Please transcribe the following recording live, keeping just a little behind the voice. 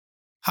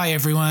Hi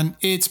everyone,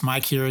 it's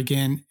Mike here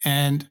again,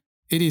 and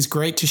it is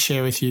great to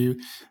share with you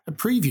a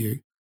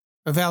preview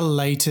of our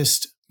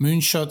latest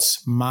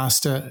Moonshots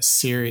Master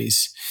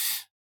series.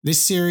 This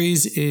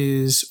series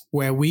is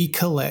where we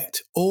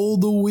collect all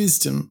the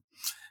wisdom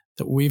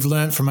that we've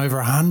learned from over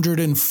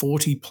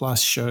 140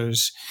 plus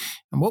shows.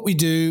 And what we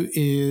do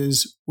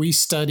is we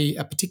study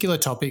a particular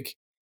topic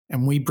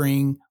and we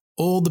bring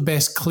all the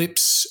best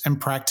clips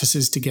and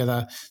practices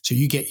together so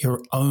you get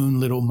your own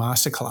little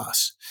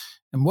masterclass.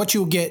 And what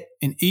you'll get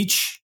in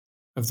each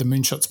of the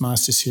Moonshots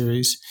Master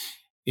series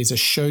is a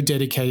show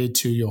dedicated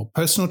to your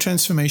personal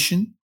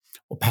transformation,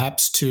 or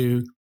perhaps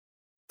to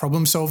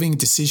problem solving,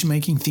 decision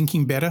making,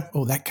 thinking better,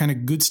 all that kind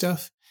of good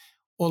stuff.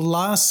 Or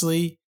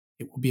lastly,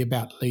 it will be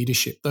about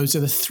leadership. Those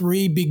are the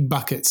three big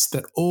buckets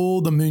that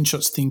all the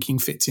Moonshots thinking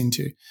fits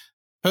into: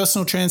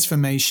 personal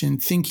transformation,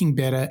 thinking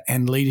better,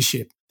 and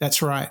leadership.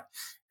 That's right.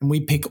 And we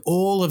pick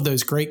all of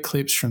those great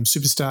clips from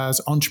superstars,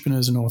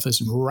 entrepreneurs, and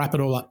authors and wrap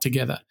it all up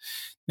together.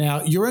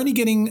 Now, you're only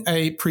getting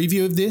a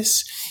preview of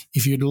this.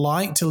 If you'd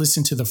like to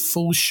listen to the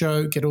full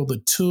show, get all the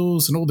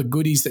tools and all the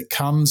goodies that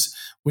comes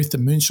with the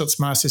Moonshots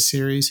Master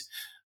Series,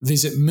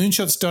 visit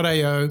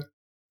moonshots.io,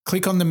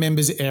 click on the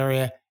members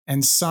area,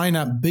 and sign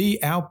up. Be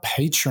our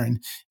patron.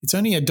 It's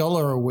only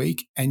 $1 a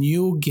week, and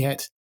you'll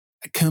get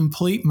a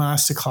complete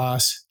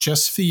masterclass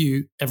just for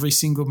you every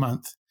single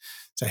month.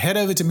 So head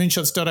over to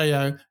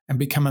moonshots.io and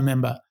become a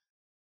member.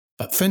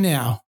 But for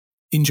now,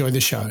 enjoy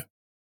the show.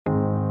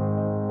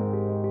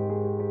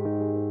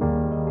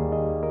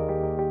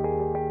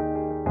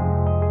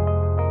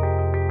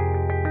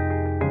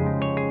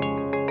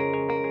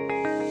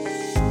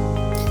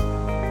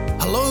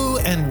 Hello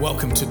and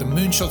welcome to the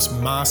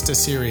Moonshots Master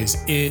Series.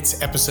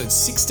 It's episode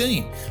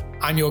 16.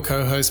 I'm your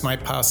co-host,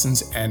 Mike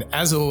Parsons, and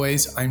as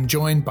always, I'm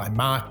joined by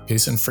Mark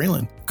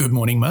Pearson-Freeland. Good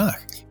morning,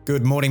 Mark.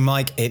 Good morning,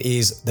 Mike. It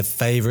is the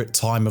favorite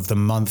time of the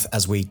month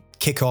as we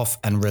kick off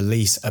and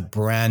release a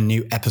brand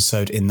new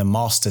episode in the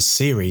Master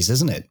Series,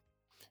 isn't it?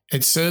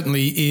 It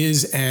certainly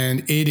is,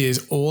 and it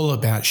is all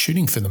about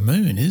shooting for the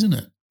moon, isn't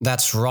it?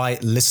 That's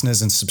right,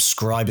 listeners and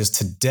subscribers.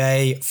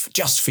 Today,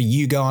 just for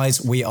you guys,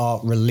 we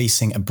are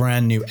releasing a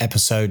brand new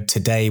episode.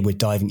 Today, we're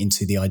diving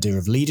into the idea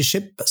of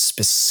leadership, but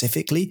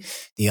specifically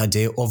the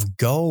idea of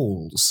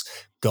goals.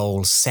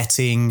 Goal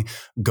setting,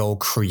 goal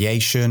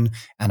creation,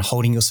 and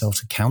holding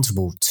yourself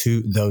accountable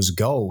to those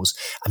goals.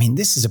 I mean,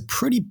 this is a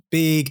pretty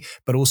big,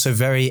 but also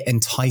very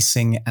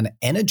enticing and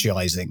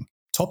energizing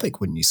topic,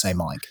 wouldn't you say,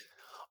 Mike?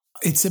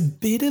 It's a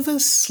bit of a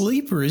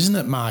sleeper, isn't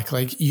it, Mark?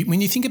 Like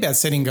when you think about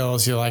setting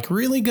goals, you're like,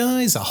 really,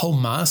 guys? A whole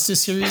master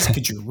series?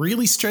 Could you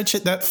really stretch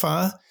it that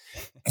far?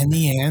 And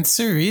the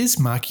answer is,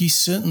 Mark, you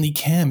certainly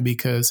can,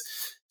 because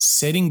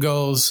setting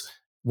goals,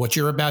 what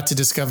you're about to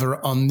discover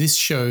on this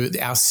show,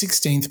 our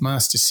 16th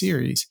Master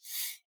Series,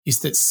 is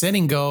that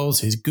setting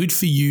goals is good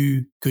for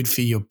you, good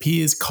for your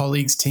peers,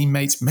 colleagues,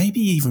 teammates,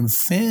 maybe even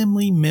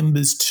family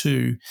members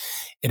too.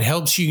 It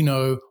helps you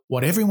know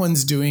what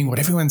everyone's doing, what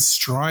everyone's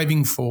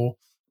striving for,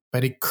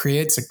 but it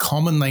creates a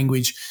common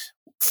language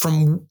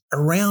from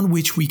around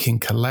which we can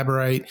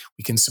collaborate,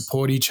 we can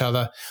support each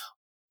other.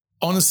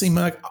 Honestly,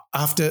 Mark,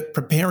 after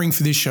preparing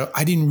for this show,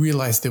 I didn't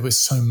realize there was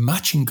so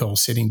much in goal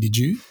setting. Did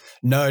you?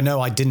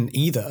 No, I didn't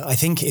either. I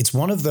think it's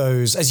one of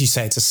those, as you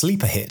say, it's a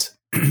sleeper hit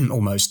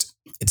almost.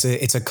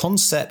 It's a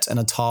concept and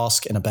a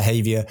task and a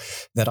behavior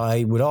that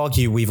I would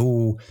argue we've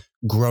all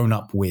grown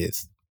up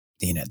with.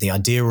 You know, the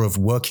idea of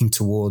working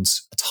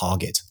towards a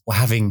target or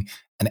having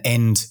an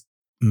end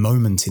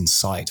moment in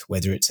sight,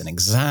 whether it's an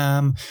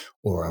exam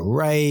or a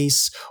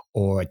race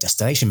or a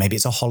destination. Maybe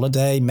it's a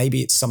holiday.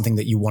 Maybe it's something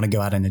that you want to go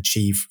out and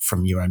achieve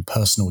from your own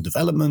personal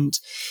development.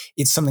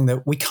 It's something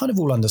that we kind of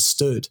all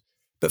understood.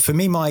 But for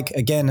me, Mike,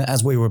 again,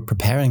 as we were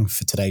preparing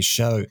for today's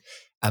show,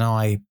 and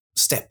I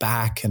step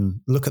back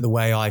and look at the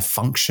way I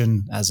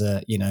function as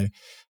an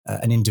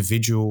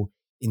individual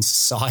in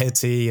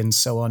society and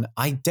so on,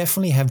 I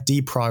definitely have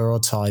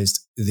deprioritized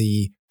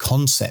the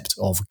concept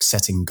of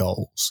setting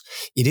goals.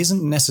 It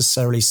isn't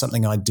necessarily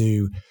something I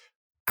do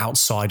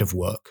outside of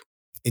work.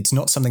 It's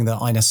not something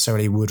that I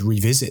necessarily would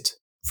revisit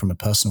from a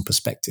personal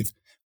perspective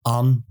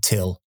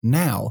until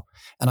now.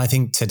 And I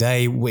think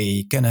today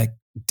we're going to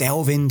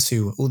delve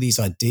into all these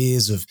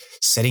ideas of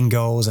setting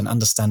goals and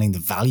understanding the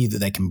value that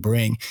they can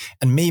bring.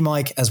 And me,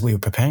 Mike, as we were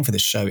preparing for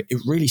this show, it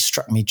really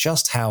struck me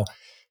just how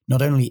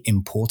not only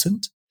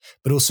important,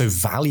 but also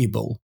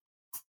valuable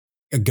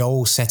a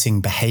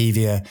goal-setting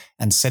behavior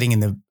and setting in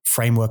the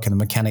framework and the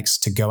mechanics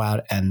to go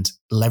out and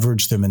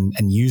leverage them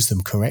and use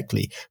them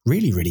correctly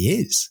really, really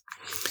is.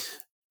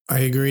 I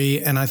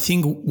agree. And I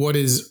think what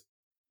is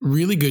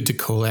really good to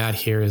call out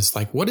here is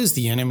like, what is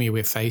the enemy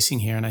we're facing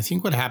here? And I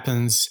think what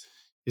happens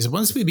is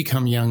once we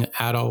become young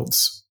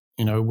adults,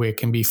 you know, we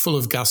can be full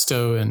of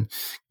gusto and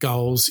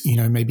goals, you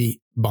know,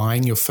 maybe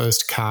buying your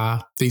first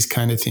car, these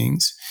kind of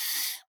things.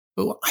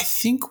 But I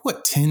think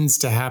what tends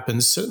to happen,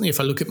 certainly if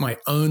I look at my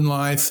own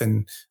life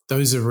and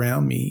those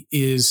around me,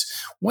 is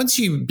once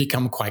you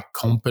become quite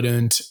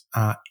competent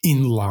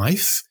in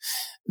life,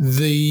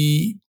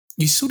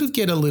 you sort of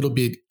get a little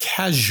bit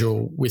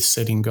casual with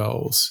setting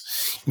goals.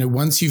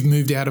 Once you've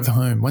moved out of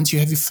home, once you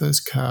have your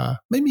first car,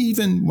 maybe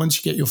even once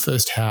you get your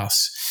first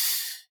house.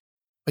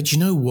 But you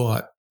know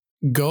what?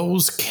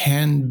 Goals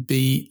can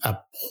be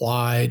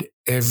applied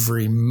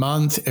every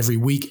month, every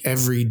week,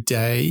 every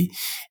day.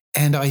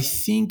 And I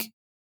think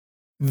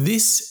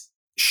this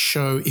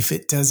show, if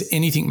it does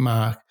anything,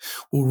 Mark,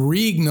 will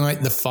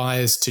reignite the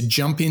fires to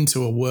jump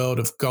into a world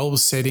of goal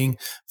setting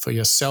for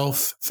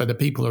yourself, for the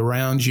people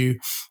around you,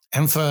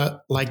 and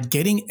for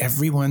getting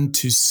everyone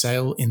to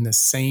sail in the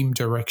same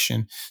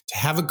direction, to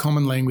have a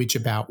common language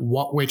about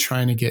what we're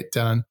trying to get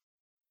done.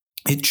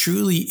 It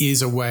truly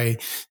is a way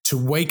to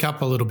wake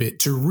up a little bit,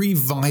 to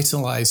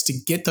revitalize, to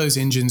get those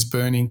engines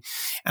burning.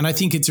 And I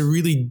think it's a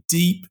really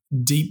deep,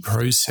 deep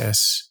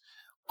process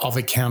of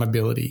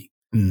accountability.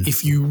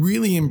 If you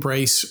really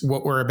embrace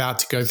what we're about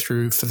to go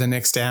through for the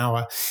next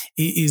hour,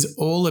 it is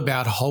all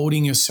about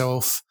holding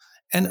yourself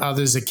and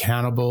others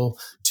accountable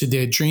to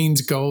their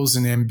dreams, goals,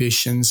 and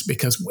ambitions.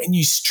 Because when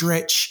you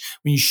stretch,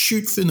 when you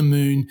shoot for the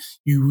moon,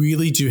 you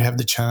really do have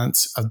the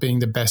chance of being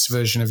the best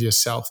version of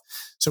yourself.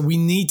 So we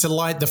need to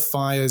light the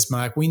fires,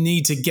 Mark. We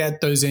need to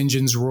get those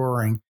engines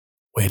roaring.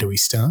 Where do we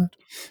start?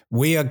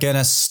 We are going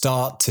to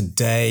start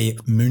today,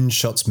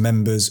 Moonshots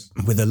members,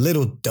 with a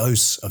little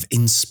dose of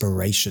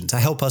inspiration to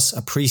help us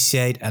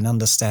appreciate and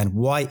understand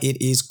why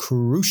it is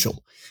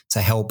crucial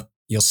to help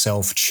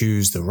yourself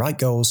choose the right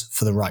goals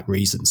for the right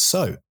reasons.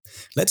 So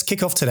let's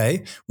kick off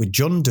today with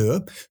John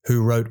Doerr,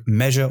 who wrote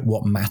Measure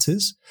What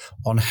Matters,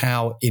 on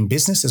how in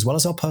business as well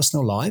as our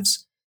personal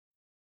lives,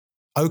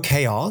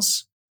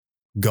 OKRs,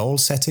 goal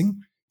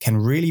setting, can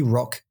really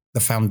rock the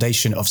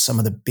foundation of some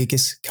of the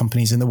biggest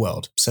companies in the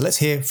world. So let's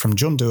hear from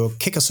John Doerr,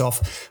 kick us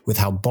off with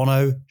how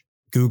Bono,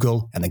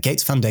 Google, and the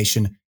Gates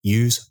Foundation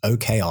use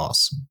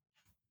OKRs.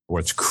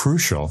 What's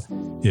crucial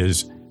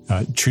is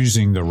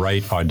choosing the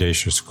right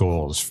audacious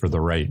goals for the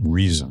right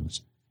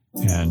reasons.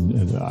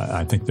 And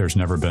I think there's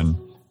never been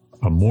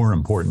a more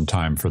important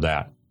time for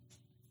that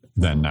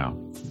than now.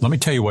 Let me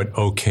tell you what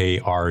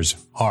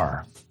OKRs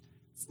are.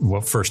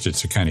 Well, first,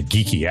 it's a kind of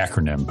geeky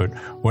acronym, but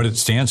what it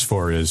stands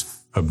for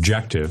is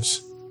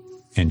objectives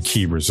and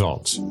key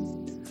results.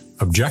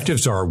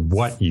 Objectives are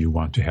what you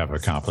want to have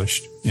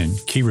accomplished, and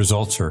key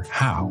results are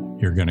how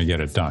you're going to get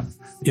it done.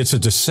 It's a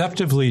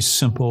deceptively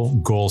simple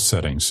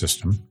goal-setting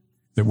system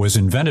that was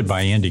invented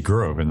by Andy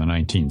Grove in the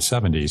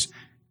 1970s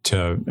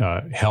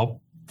to help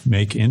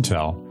make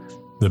Intel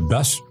the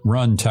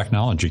best-run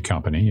technology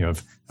company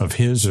of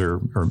his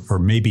or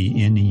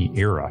maybe any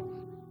era.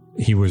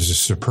 He was a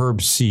superb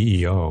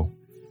CEO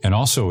and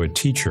also a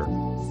teacher.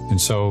 And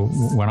so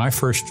when I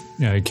first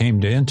came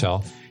to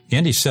Intel,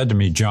 Andy said to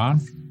me,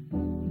 John,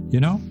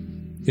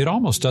 it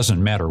almost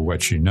doesn't matter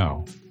what you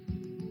know.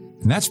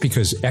 And that's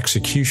because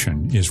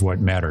execution is what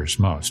matters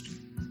most.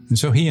 And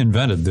so he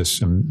invented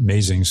this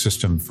amazing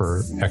system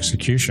for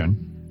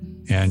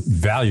execution and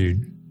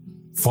valued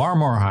far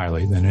more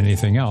highly than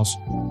anything else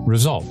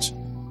results.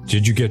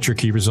 Did you get your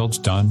key results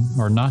done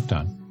or not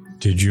done?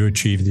 Did you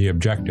achieve the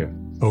objective?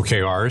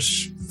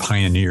 OKRs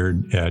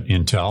pioneered at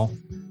Intel.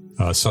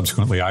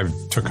 Subsequently, I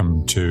took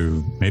them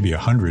to maybe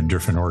 100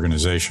 different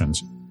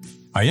organizations.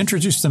 I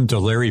introduced them to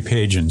Larry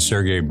Page and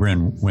Sergey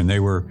Brin when they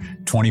were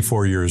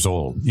 24 years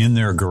old in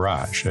their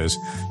garage as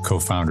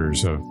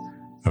co-founders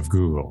of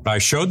Google. I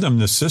showed them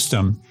the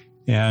system,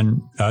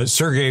 and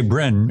Sergey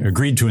Brin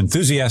agreed to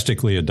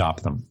enthusiastically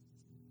adopt them.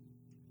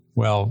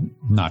 Well,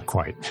 not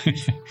quite.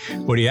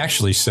 What he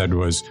actually said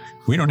was,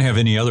 we don't have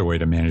any other way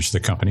to manage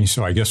the company,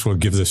 so I guess we'll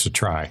give this a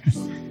try.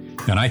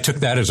 And I took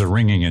that as a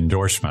ringing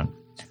endorsement.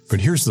 But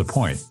here's the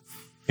point.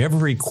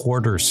 Every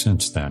quarter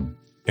since then,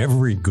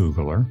 every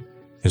Googler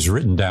has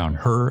written down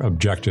her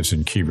objectives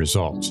and key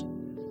results.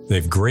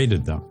 They've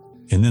graded them,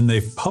 and then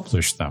they've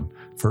published them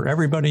for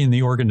everybody in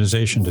the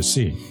organization to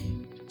see.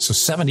 So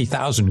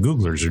 70,000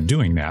 Googlers are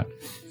doing that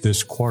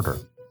this quarter.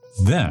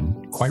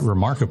 Then, quite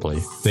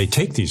remarkably, they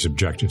take these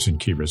objectives and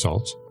key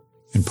results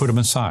and put them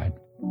aside.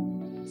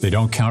 They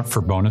don't count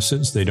for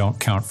bonuses. They don't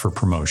count for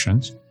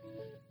promotions.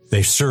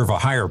 They serve a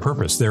higher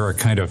purpose. They're a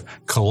kind of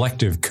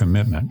collective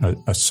commitment,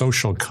 a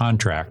social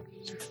contract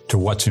to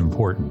what's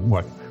important,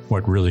 what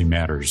really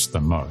matters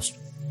the most.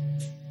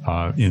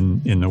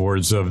 In the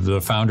words of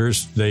the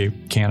founders, they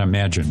can't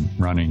imagine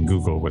running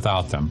Google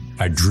without them.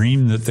 I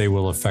dream that they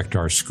will affect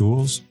our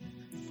schools,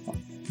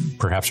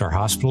 perhaps our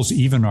hospitals,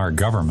 even our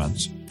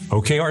governments.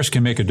 OKRs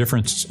can make a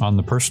difference on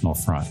the personal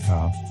front.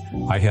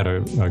 I had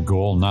a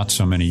goal not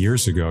so many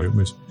years ago. It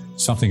was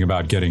something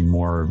about getting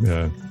more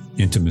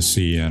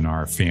intimacy in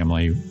our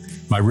family.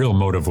 My real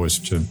motive was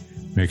to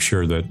make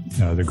sure that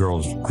the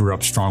girls grew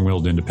up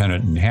strong-willed,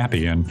 independent, and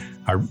happy. And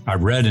I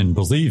read and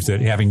believed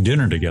that having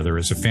dinner together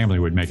as a family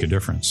would make a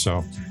difference.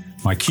 So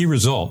my key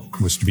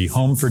result was to be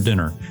home for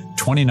dinner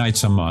 20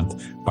 nights a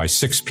month by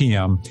 6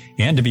 p.m.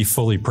 and to be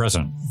fully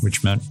present,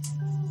 which meant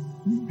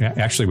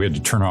actually we had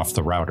to turn off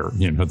the router.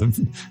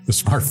 The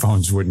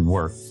smartphones wouldn't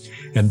work.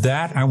 And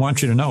that, I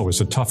want you to know,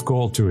 was a tough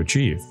goal to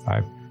achieve.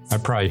 I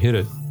probably hit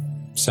it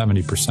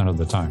 70% of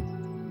the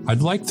time.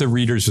 I'd like the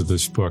readers of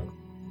this book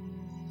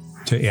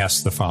to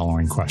ask the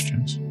following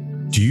questions.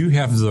 Do you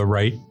have the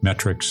right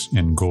metrics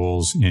and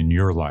goals in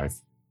your life?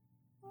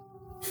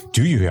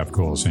 Do you have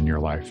goals in your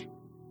life?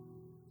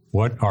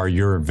 What are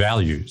your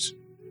values,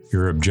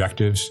 your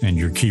objectives, and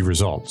your key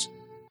results?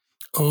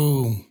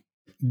 Oh,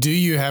 do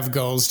you have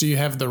goals? Do you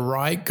have the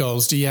right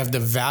goals? Do you have the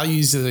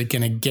values that are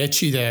going to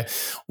get you there?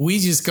 We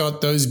just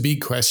got those big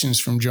questions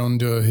from John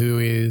Doerr, who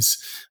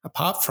is,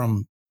 apart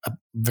from a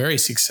very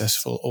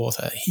successful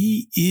author,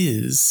 he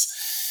is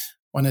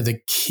one of the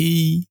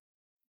key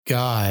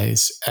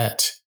guys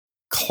at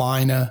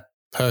Kleiner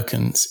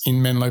Perkins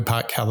in Menlo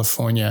Park,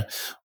 California,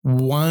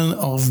 one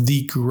of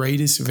the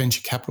greatest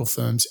venture capital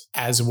firms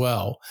as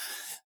well.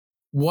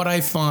 What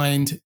I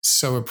find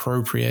so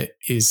appropriate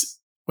is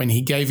when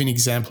he gave an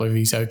example of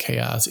his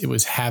OKRs, it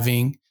was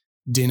having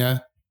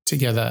dinner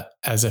together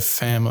as a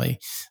family.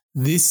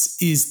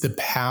 This is the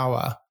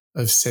power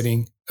of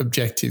setting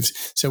objectives.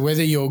 So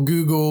whether you're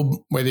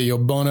Google, whether you're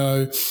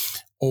Bono,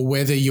 or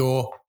whether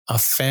you're a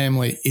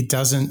family, it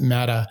doesn't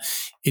matter.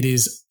 It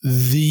is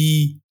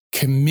the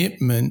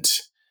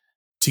commitment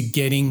to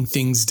getting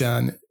things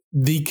done,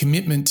 the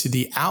commitment to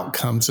the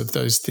outcomes of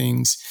those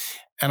things.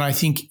 And I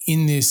think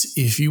in this,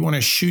 if you want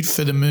to shoot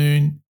for the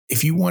moon,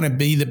 if you want to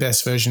be the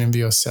best version of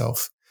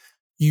yourself,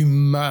 you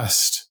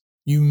must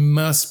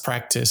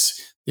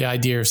practice the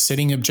idea of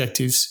setting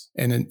objectives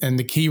and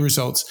the key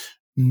results,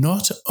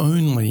 not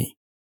only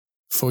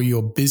for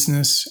your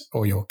business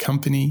or your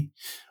company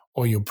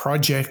or your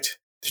project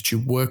that you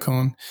work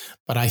on,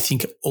 but I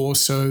think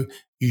also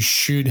you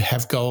should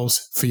have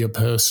goals for your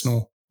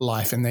personal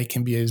life, and they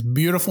can be as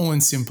beautiful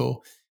and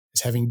simple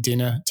as having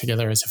dinner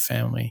together as a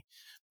family.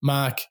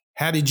 Mark,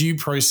 how did you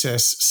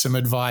process some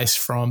advice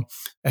from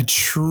a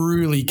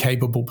truly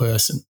capable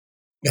person?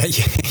 Yeah,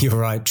 you're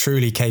right.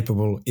 Truly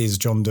capable is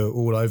John Doerr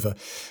all over.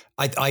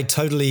 I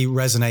totally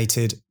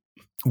resonated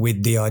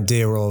with the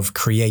idea of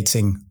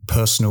creating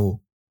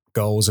personal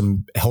goals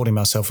and holding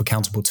myself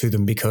accountable to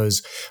them,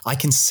 because I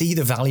can see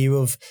the value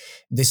of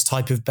this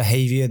type of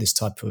behavior, this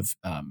type of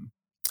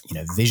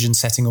vision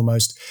setting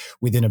almost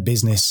within a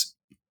business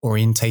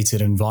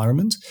orientated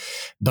environment.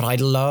 But I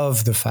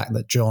love the fact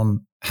that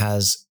John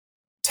has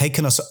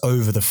taken us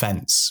over the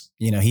fence.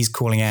 He's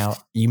calling out,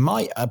 you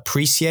might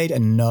appreciate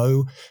and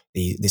know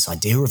this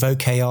idea of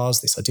OKRs,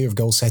 this idea of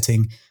goal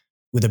setting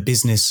with a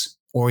business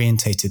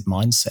orientated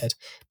mindset.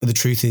 But the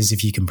truth is,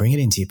 if you can bring it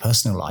into your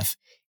personal life,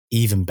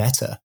 even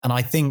better. And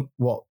I think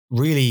what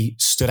really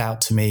stood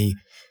out to me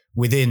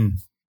within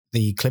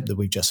the clip that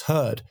we've just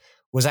heard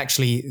was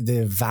actually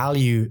the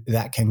value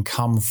that can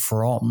come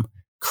from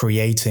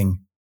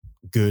creating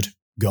good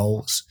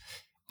goals.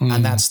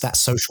 And that's that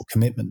social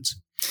commitment.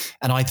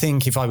 And I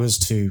think if I was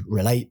to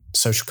relate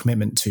social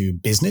commitment to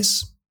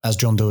business, as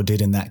John Doerr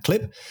did in that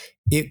clip,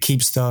 it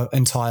keeps the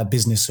entire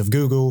business of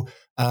Google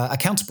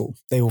accountable.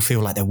 They all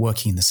feel like they're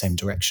working in the same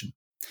direction.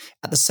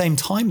 At the same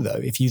time, though,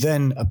 if you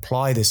then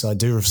apply this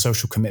idea of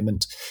social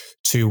commitment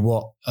to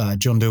what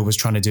John Doerr was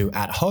trying to do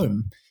at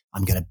home,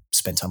 I'm going to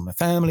spend time with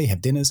my family,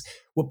 have dinners,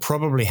 what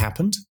probably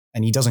happened,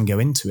 and he doesn't go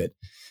into it,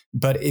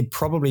 but it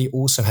probably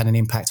also had an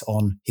impact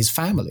on his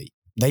family.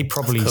 They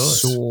probably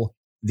saw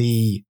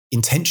the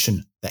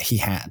intention that he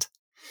had,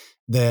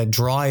 the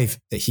drive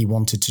that he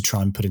wanted to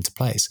try and put into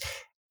place.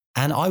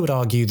 And I would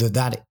argue that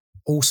that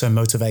also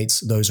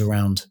motivates those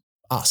around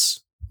us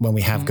when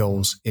we have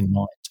goals in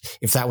mind.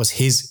 If that was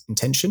his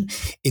intention,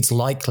 it's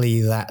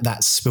likely that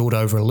that spilled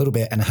over a little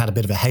bit and had a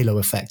bit of a halo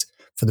effect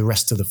for the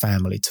rest of the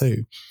family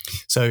too.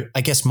 So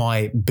I guess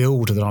my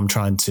build that I'm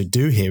trying to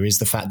do here is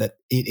the fact that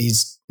it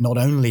is not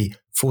only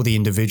for the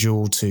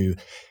individual to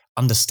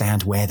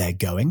understand where they're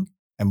going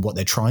and what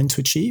they're trying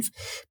to achieve,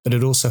 but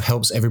it also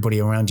helps everybody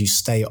around you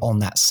stay on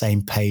that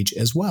same page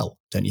as well,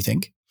 don't you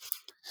think?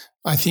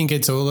 I think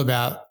it's all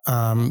about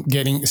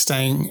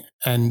staying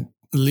and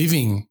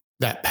living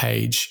that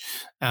page.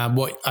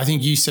 What I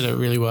think you said it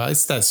really well.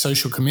 It's that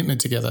social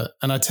commitment together.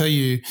 And I tell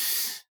you,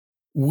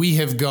 we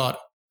have got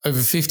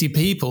over 50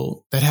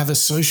 people that have a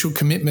social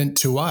commitment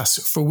to us,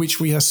 for which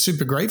we are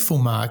super grateful,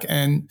 Mark.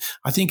 And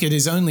I think it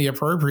is only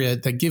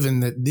appropriate that,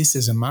 given that this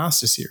is a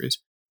master series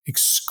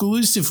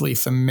exclusively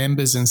for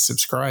members and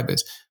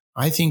subscribers,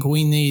 I think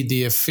we need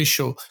the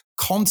official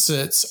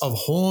concerts of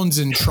horns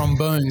and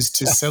trombones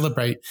to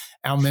celebrate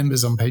our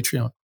members on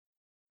Patreon.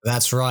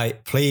 That's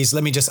right. Please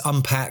let me just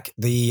unpack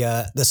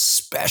the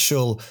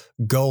special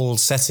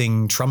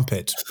goal-setting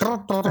trumpet.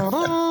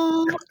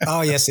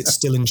 Oh, yes, it's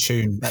still in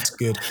tune. That's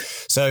good.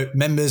 So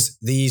members,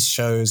 these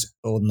shows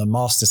on the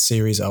Master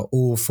Series are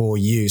all for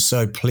you.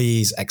 So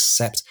please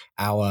accept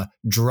our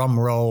drum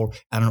roll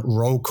and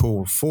roll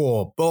call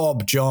for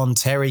Bob, John,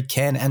 Terry,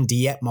 Ken, and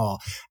Dietmar,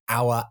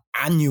 our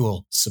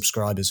annual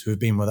subscribers who have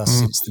been with us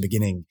since the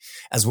beginning,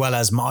 as well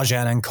as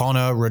Marjan and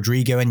Connor,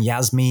 Rodrigo and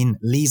Yasmin,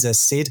 Lisa,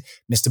 Sid,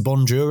 Mr.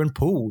 Bonjour and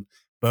Paul,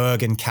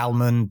 Berg and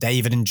Kalman,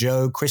 David and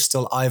Joe,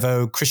 Crystal,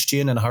 Ivo,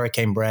 Christian and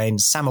Hurricane Brain,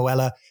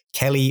 Samuela,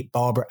 Kelly,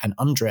 Barbara and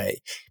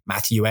Andre,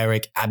 Matthew,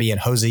 Eric, Abby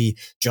and Josie,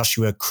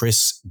 Joshua,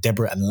 Chris,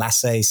 Deborah and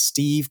Lasse,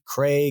 Steve,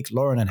 Craig,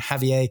 Lauren and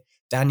Javier,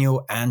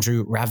 Daniel,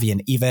 Andrew, Ravi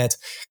and Yvette,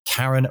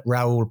 Karen,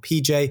 Raul,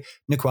 PJ,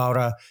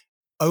 Nikwaura,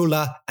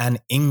 Ola and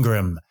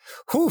Ingram.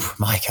 Whew,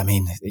 Mike, I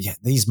mean,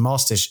 these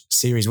Masters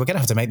series, we're going to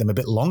have to make them a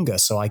bit longer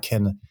so I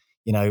can,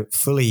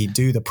 fully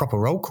do the proper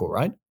roll call,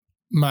 right?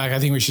 Mark, I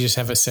think we should just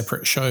have a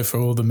separate show for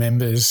all the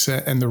members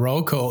and the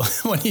roll call.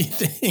 What do you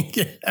think?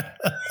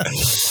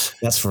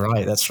 That's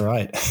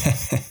right.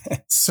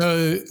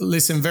 So,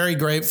 listen, very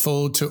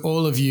grateful to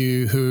all of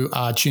you who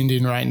are tuned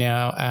in right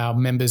now, our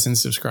members and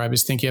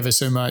subscribers. Thank you ever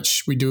so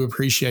much. We do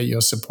appreciate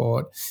your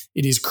support.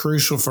 It is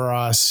crucial for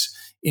us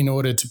in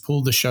order to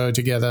pull the show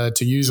together,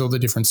 to use all the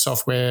different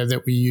software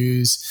that we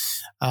use.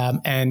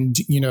 And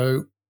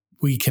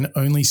we can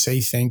only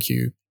say thank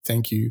you,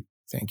 thank you,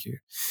 thank you.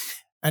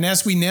 And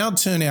as we now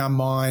turn our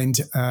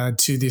mind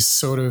to this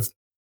sort of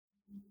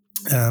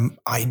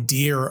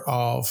idea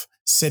of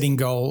setting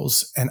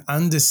goals and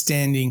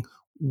understanding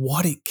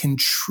what it can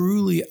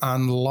truly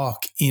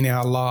unlock in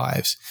our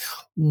lives,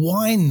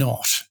 why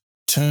not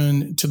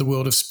turn to the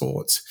world of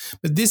sports?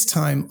 But this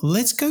time,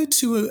 let's go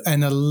to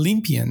an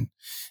Olympian,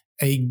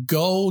 a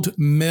gold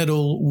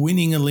medal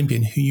winning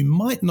Olympian who you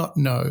might not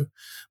know,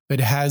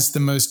 but has the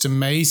most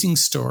amazing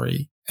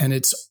story, and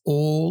it's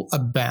all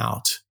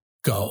about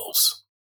goals.